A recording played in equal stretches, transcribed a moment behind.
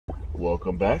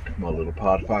Welcome back, my little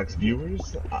Podfox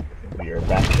viewers. We are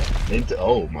back into.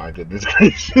 Oh my goodness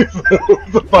gracious! I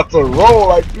was about to roll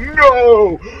like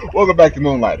no. Welcome back to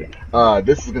Moonlighter.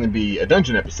 This is gonna be a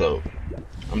dungeon episode.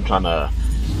 I'm trying to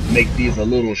make these a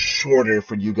little shorter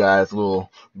for you guys,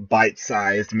 little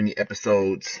bite-sized mini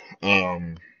episodes.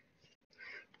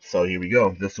 So here we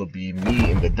go. This will be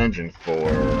me in the dungeon for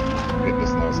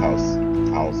goodness knows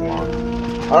how long.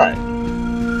 All right.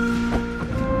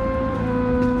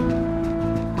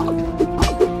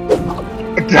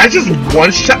 Did I just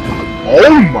one shot?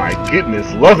 Oh my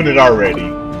goodness, loving it already.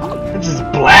 I just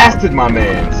blasted my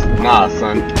mans. Nah,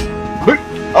 son.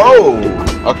 Oh,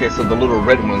 okay. So the little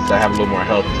red ones that have a little more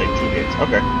health take 2 hits.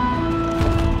 Okay.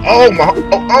 Oh my.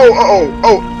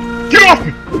 Oh! Get off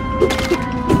me!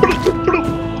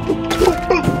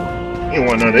 You don't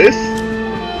want none of this.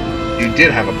 You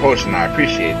did have a potion. I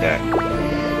appreciate that.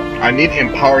 I need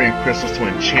empowering crystals to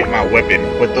enchant my weapon,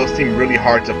 but those seem really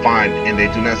hard to find, and they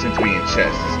do not seem to be in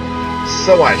chests.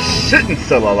 So I shouldn't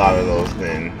sell a lot of those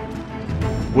then.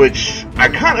 Which I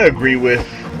kind of agree with.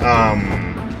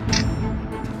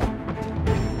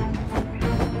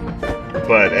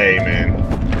 But hey, man,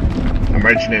 I'm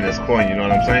wrenching in this coin. You know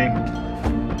what I'm saying?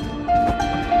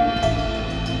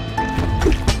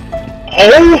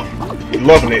 Oh,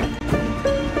 loving it.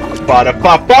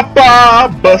 Ba-da-ba-ba-ba!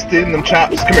 Busting them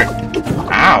chops. Come here.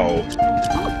 Ow.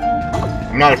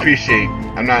 I'm not a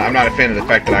fan of the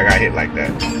fact that I got hit like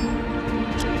that.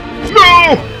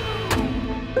 No!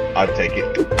 I'll take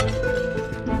it.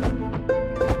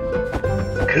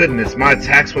 Goodness, my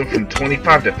attacks went from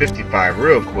 25 to 55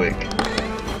 real quick.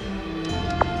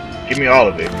 Give me all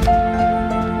of it.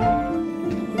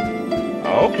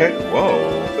 Oh, okay.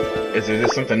 Whoa. Is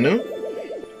this something new?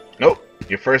 Nope.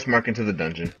 Your first mark into the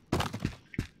dungeon.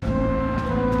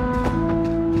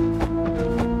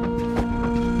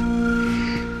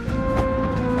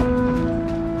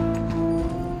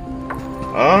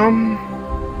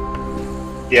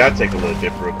 Yeah, I'll take a little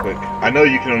dip real quick. I know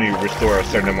you can only restore a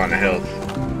certain amount of health,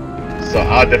 so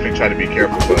I'll definitely try to be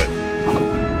careful, but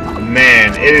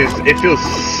man, it feels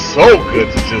so good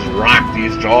to just rock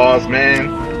these jaws, man.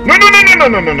 No,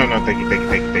 thank you.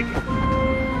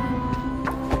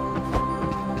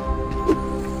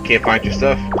 Can't find your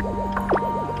stuff?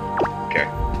 Okay.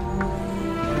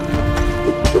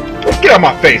 Get out of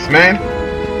my face, man!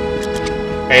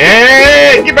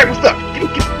 Hey, get back my stuff!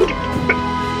 Get.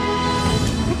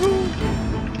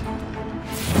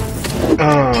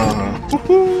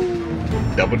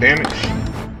 Double damage.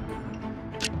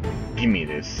 Give me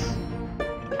this.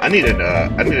 I need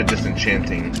a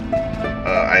disenchanting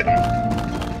item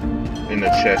in the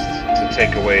chest to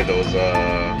take away those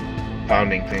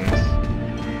founding things.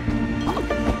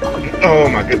 Oh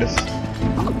my goodness.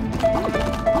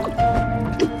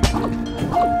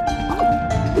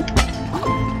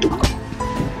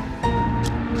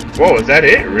 Whoa, is that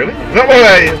it? Really? Is that what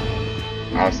I am?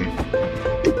 Awesome.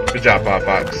 Good job,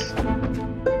 Fox.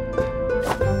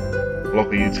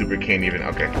 Local YouTuber can't even.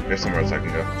 Okay, there's somewhere else I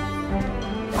can go.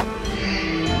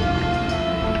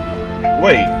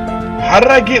 Wait, how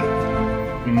did I get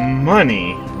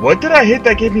money? What did I hit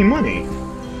that gave me money?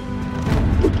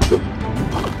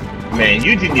 Man,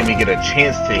 you didn't even get a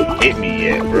chance to hit me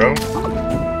yet, bro.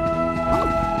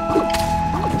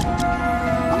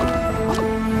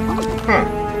 Huh.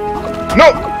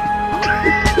 No!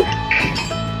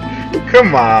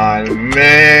 Come on,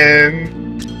 man.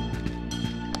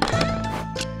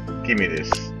 Give me this.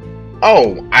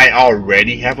 Oh, I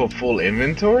already have a full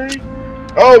inventory?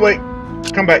 Oh, wait.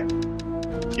 Come back.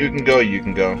 You can go.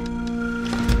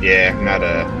 Yeah, not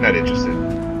interested.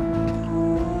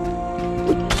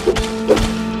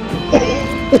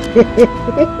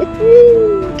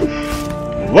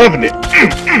 Loving it.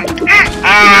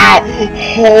 Ow!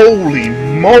 Holy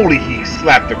moly, he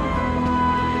slapped the...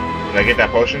 Did I get that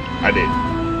potion? I did.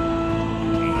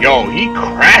 Yo, he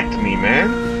cracked me, man.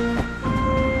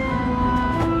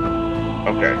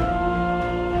 Okay.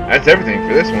 That's everything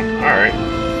for this one. Alright.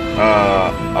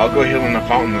 I'll go heal in the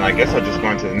fountain, and I guess I'll just go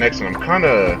on to the next one.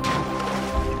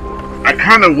 I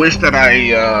kinda wish that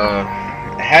I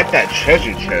had that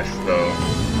treasure chest, though.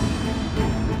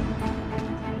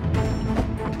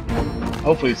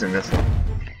 Hopefully it's in this one.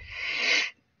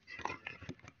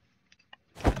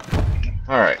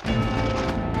 Alright.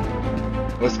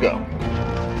 Let's go.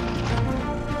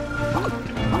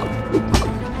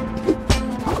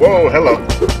 Whoa, hello.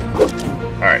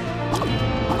 Alright.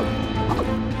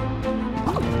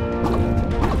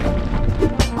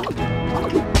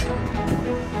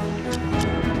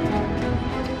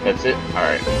 That's it?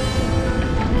 Alright.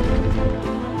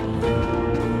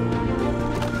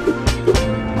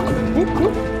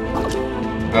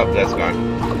 Oh, that's gone.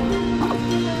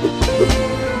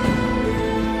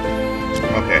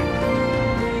 Okay.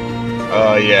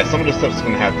 Yeah, some of this stuff's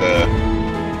gonna have to...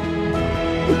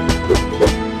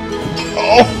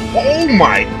 Oh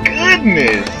my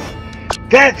goodness!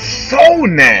 That's so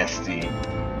nasty!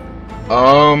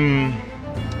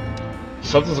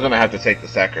 Something's gonna have to take the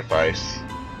sacrifice.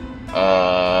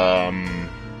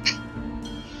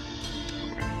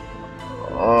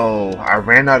 Oh, I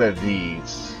ran out of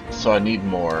these, so I need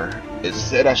more. It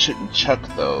said I shouldn't chuck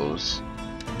those.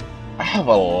 I have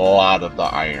a lot of the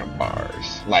iron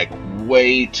bars. Like,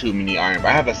 way too many iron bars.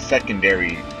 I have a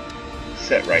secondary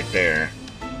set right there.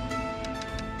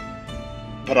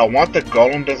 But I want the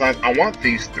golem designs. I want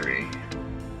these three.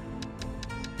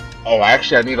 Oh,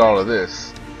 actually, I need all of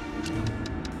this.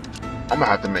 I'm gonna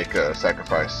have to make a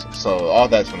sacrifice. So, all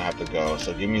that's gonna have to go.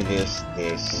 So, give me this,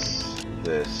 this,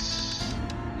 this.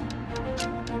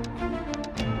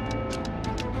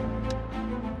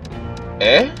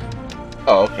 Eh?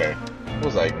 Oh, okay. It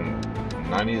was like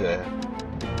 90 there.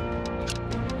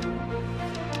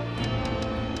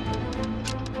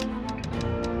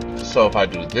 So if I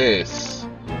do this,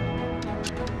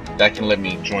 that can let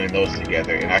me join those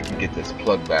together and I can get this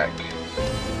plug back.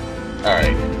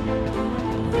 Alright.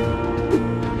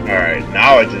 Alright,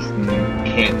 now I just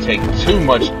can't take too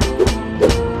much.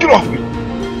 Get off me!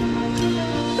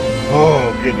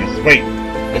 Oh, goodness. Wait,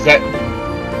 is that...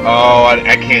 Oh,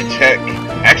 I can't check.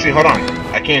 Actually, hold on.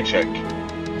 I can check.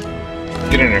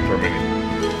 Get in there for a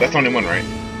minute. That's the only one, right?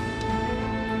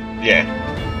 Yeah.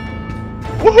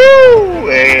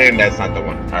 Woohoo! And that's not the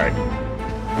one. Alright.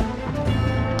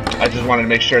 I just wanted to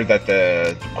make sure that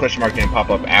the question mark didn't pop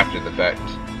up after the fact.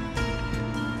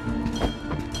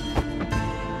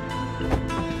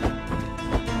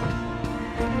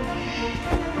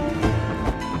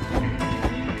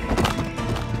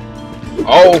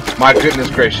 Oh my goodness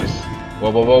gracious. Whoa,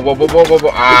 whoa, whoa, whoa, whoa, whoa, whoa,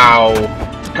 whoa. Ow.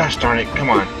 Gosh darn it. Come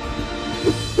on.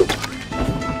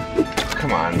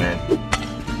 Come on, man.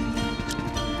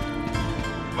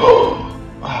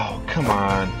 Oh, come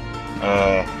on.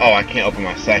 Oh, I can't open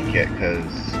my sack yet, because...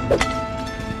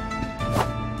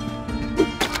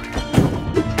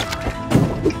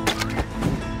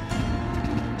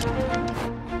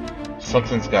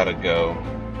 Something's gotta go.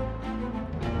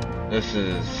 This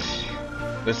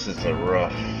is a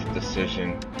rough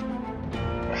decision.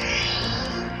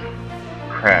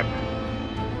 Crap.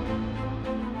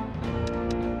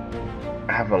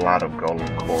 I have a lot of golden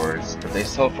cores, but they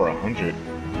sell for 100.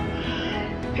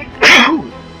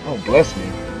 Oh, bless me.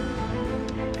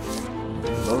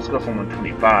 Those go for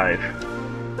 125.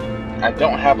 I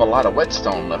don't have a lot of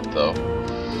whetstone left, though.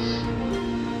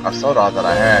 I sold all that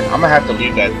I had. I'm gonna have to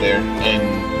leave that there and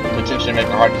potentially make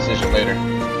a hard decision later.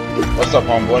 What's up,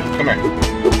 homeboy? Come here.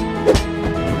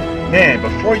 Man,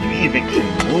 before you even can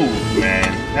move,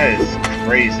 man, that is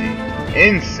crazy.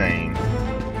 Insane.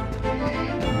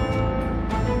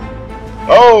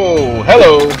 Oh,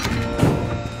 hello.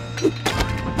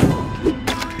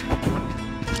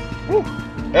 Woo,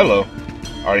 hello.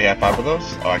 Already have 5 of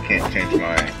those? Oh, I can't change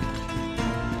my...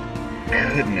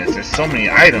 Goodness, there's so many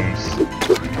items.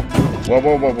 Whoa,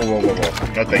 whoa, whoa, whoa, whoa, whoa,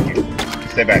 whoa. No, thank you.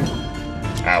 Stay back.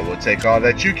 I will take all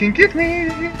that you can give me.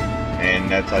 And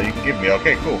that's all you can give me.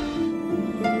 Okay, cool.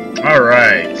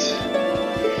 Alright.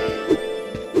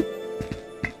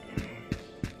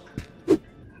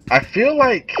 I feel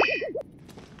like...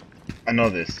 I know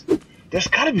this. There's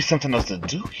gotta be something else to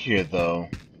do here, though.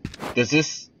 Does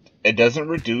this... It doesn't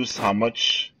reduce how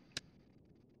much...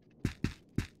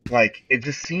 Like, it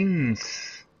just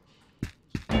seems...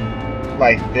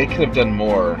 Like, they could have done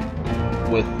more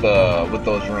with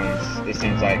those rooms, it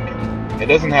seems like. It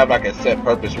doesn't have, like, a set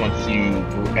purpose once you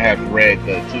have read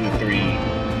the 2 to 3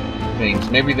 things.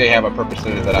 Maybe they have a purpose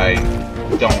there that I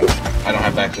don't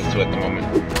have access to at the moment.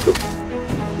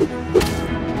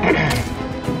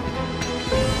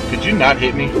 Could you not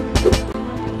hit me?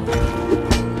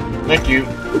 Thank you.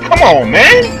 Come on,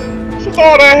 man! What's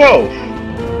all that health?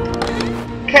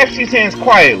 Catch these hands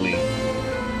quietly.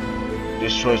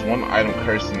 Destroys one item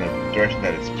cursed in the direction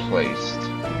that it's placed.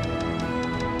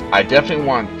 I definitely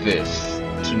want this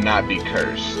to not be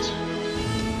cursed.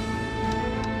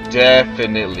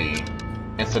 Definitely.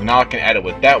 And so now I can add it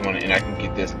with that one and I can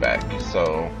get this back.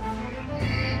 So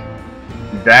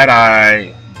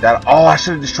oh, I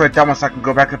should have destroyed that one so I can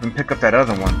go back up and pick up that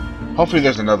other one. Hopefully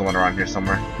there's another one around here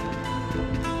somewhere.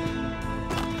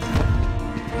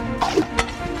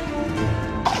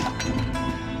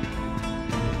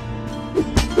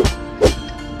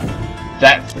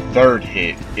 That third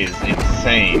hit is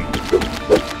insane.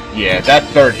 Yeah, that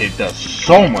third hit does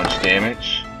so much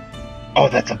damage. Oh,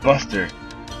 that's a buster.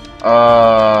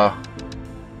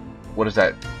 What is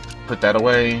that? Put that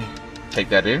away. Take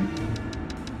that in.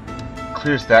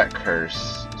 Clears that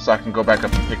curse, so I can go back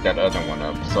up and pick that other one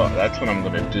up. So that's what I'm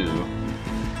gonna do.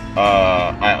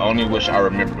 I only wish I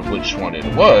remembered which one it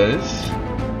was.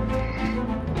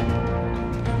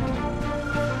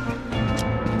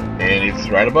 And it's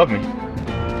right above me.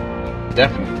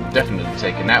 Definitely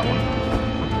taking that one.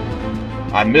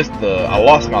 I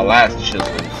lost my last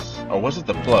chisels. Or was it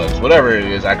the plugs? Whatever it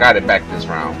is, I got it back this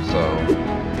round, so.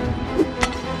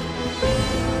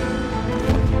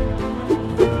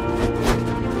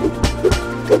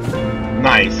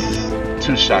 Nice.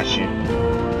 Two shots you.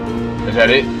 Is that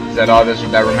it? Is that all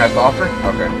that room has to offer?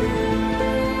 Okay.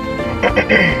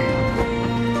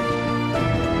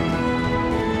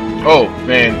 Oh,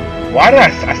 man. Why did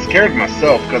I scared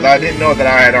myself? Because I didn't know that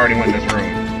I had already went in this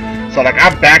room. So, like,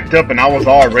 I backed up and I was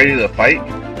all ready to fight.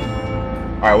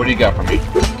 Alright, what do you got for me?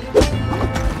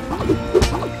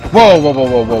 Whoa, whoa, whoa,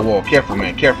 whoa, whoa, whoa. Careful,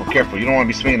 man. Careful, careful. You don't want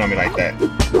to be swinging on me like that.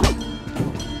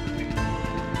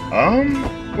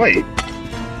 Wait.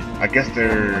 I guess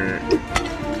there's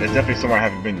definitely somewhere I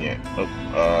haven't been yet. Oh,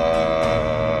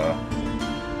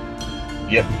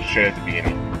 yep, straight at the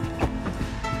beginning.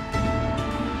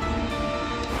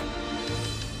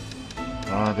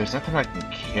 There's nothing I can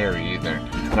carry either.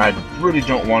 And I really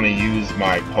don't want to use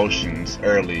my potions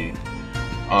early.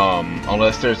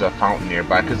 Unless there's a fountain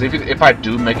nearby. Because if I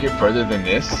do make it further than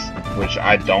this, which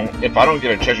I don't, if I don't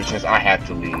get a treasure chest, I have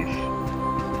to leave.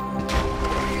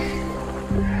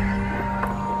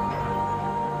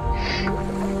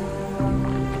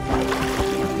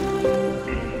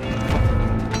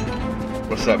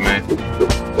 What's up, man?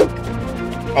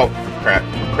 Oh, crap.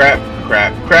 Crap.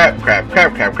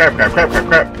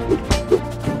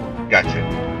 Gotcha.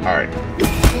 Alright.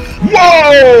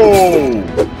 Whoa!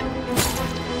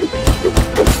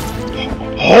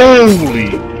 Holy!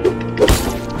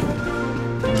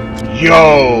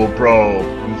 Yo, bro.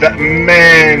 That,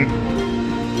 man.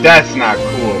 That's not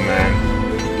cool, man.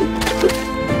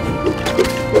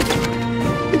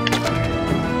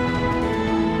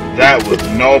 That was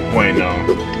no bueno.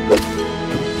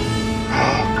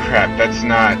 Oh, crap. That's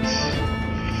not...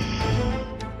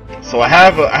 So I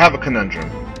have a conundrum.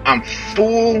 I'm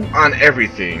full on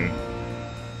everything,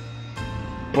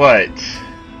 but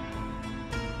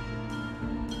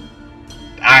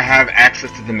I have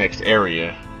access to the next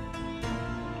area.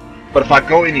 But if I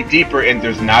go any deeper and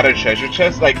there's not a treasure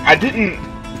chest, like I don't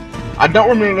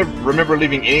remember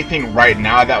leaving anything right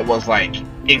now that was like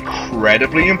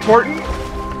incredibly important.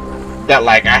 That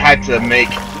like I had to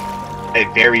make a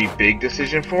very big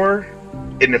decision for.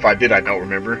 And if I did, I don't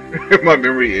remember. My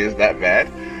memory is that bad.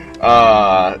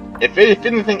 If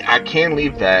anything, I can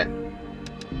leave that.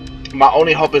 My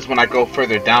only hope is when I go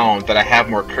further down that I have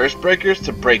more curse breakers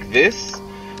to break this,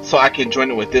 so I can join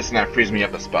it with this and that frees me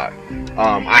up a spot.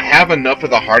 I have enough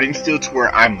of the Harding Steel to where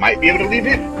I might be able to leave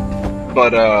it,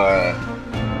 but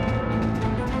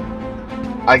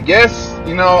I guess,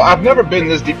 you know, I've never been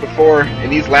this deep before. In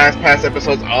these past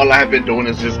episodes, all I have been doing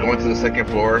is just going to the second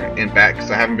floor and back, because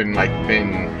I haven't been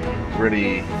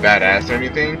really badass or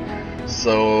anything.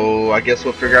 So I guess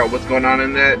we'll figure out what's going on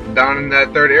down in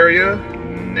that third area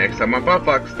next time on Pop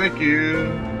Fox. Thank you.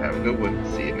 Have a good one.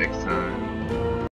 See you next time.